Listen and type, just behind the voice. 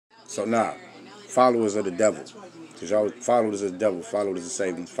So now, followers of the devil. Because y'all followers of the devil, followers of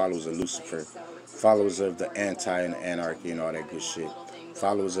Satan, followers of Lucifer, followers of the anti and the anarchy and all that good shit,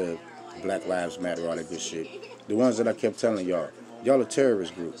 followers of Black Lives Matter, all that good shit. The ones that I kept telling y'all a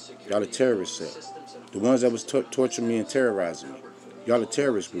terrorist group. Y'all a terrorist cell. The ones that was torturing me and terrorizing me. Y'all a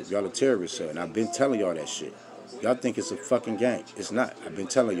terrorist group. Y'all a terrorist cell. And I've been telling y'all that shit. Y'all think it's a fucking game. It's not. I've been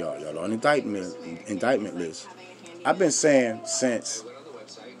telling y'all on indictment list. I've been saying since,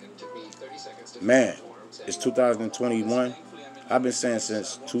 man, it's 2021. I've been saying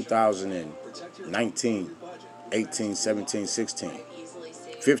since 2019, 18, 17, 16,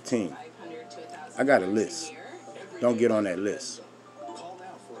 15. I got a list. Don't get on that list.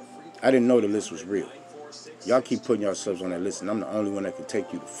 I didn't know the list was real. Y'all keep putting yourselves on that list, and I'm the only one that can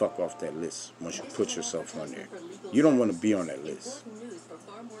take you the fuck off that list once you put yourself on there. You don't want to be on that list.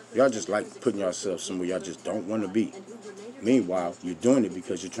 Y'all just like putting yourself somewhere y'all just don't want to be. Meanwhile, you're doing it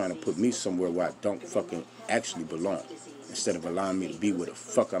because you're trying to put me somewhere where I don't fucking actually belong, instead of allowing me to be where the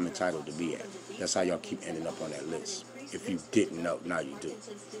fuck I'm entitled to be at. That's how y'all keep ending up on that list. If you didn't know, now you do.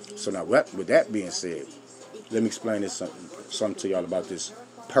 So now, with that being said, let me explain this something to y'all about this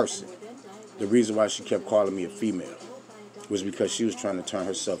person. The reason why she kept calling me a female was because she was trying to turn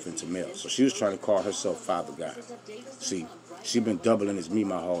herself into male. So she was trying to call herself Father God. See, she been doubling as me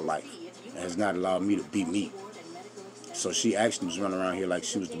my whole life and has not allowed me to be me. So she actually was running around here like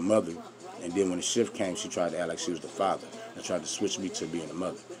she was the mother, and then when the shift came, she tried to act like she was the father and tried to switch me to being the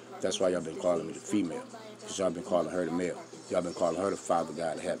mother. That's why y'all been calling me the female, because y'all been calling her the male. Y'all been calling her the Father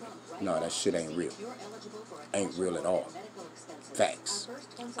God of heaven. No, that shit ain't real. Ain't real at all. Facts.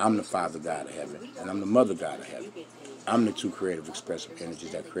 I'm the Father God of heaven, and I'm the Mother God of heaven. I'm the two creative expressive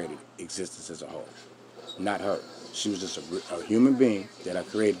energies that created existence as a whole. Not her. She was just a human being that I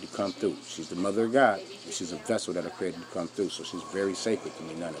created to come through. She's the Mother of God, and she's a vessel that I created to come through, so she's very sacred to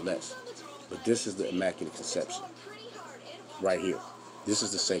me nonetheless. But this is the Immaculate Conception. Right here. This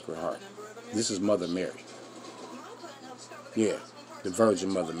is the Sacred Heart. This is Mother Mary. Yeah, the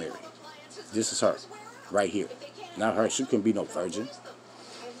Virgin Mother Mary. This is her. Right here. Not her. She couldn't be no virgin.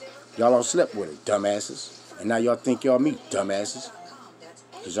 Y'all all slept with her, dumbasses. And now y'all think y'all me, dumbasses.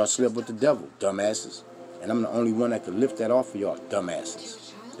 Because y'all slept with the devil, dumbasses. And I'm the only one that can lift that off of y'all,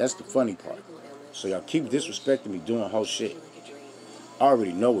 dumbasses. That's the funny part. So y'all keep disrespecting me doing whole shit. I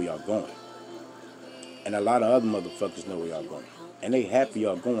already know where y'all going. And a lot of other motherfuckers know where y'all going. And they happy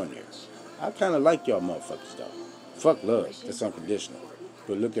y'all going there. I kind of like y'all motherfuckers, though. Fuck love. That's unconditional.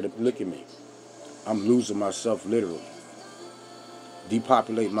 But look at me. I'm losing myself literally.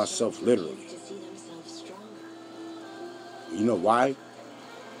 Depopulate myself literally. You know why?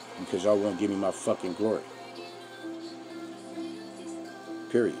 Because y'all won't give me my fucking glory.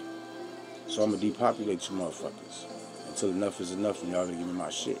 Period. So I'm going to depopulate you motherfuckers until enough is enough and y'all going to give me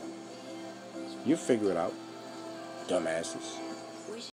my shit. You'll figure it out, dumbasses.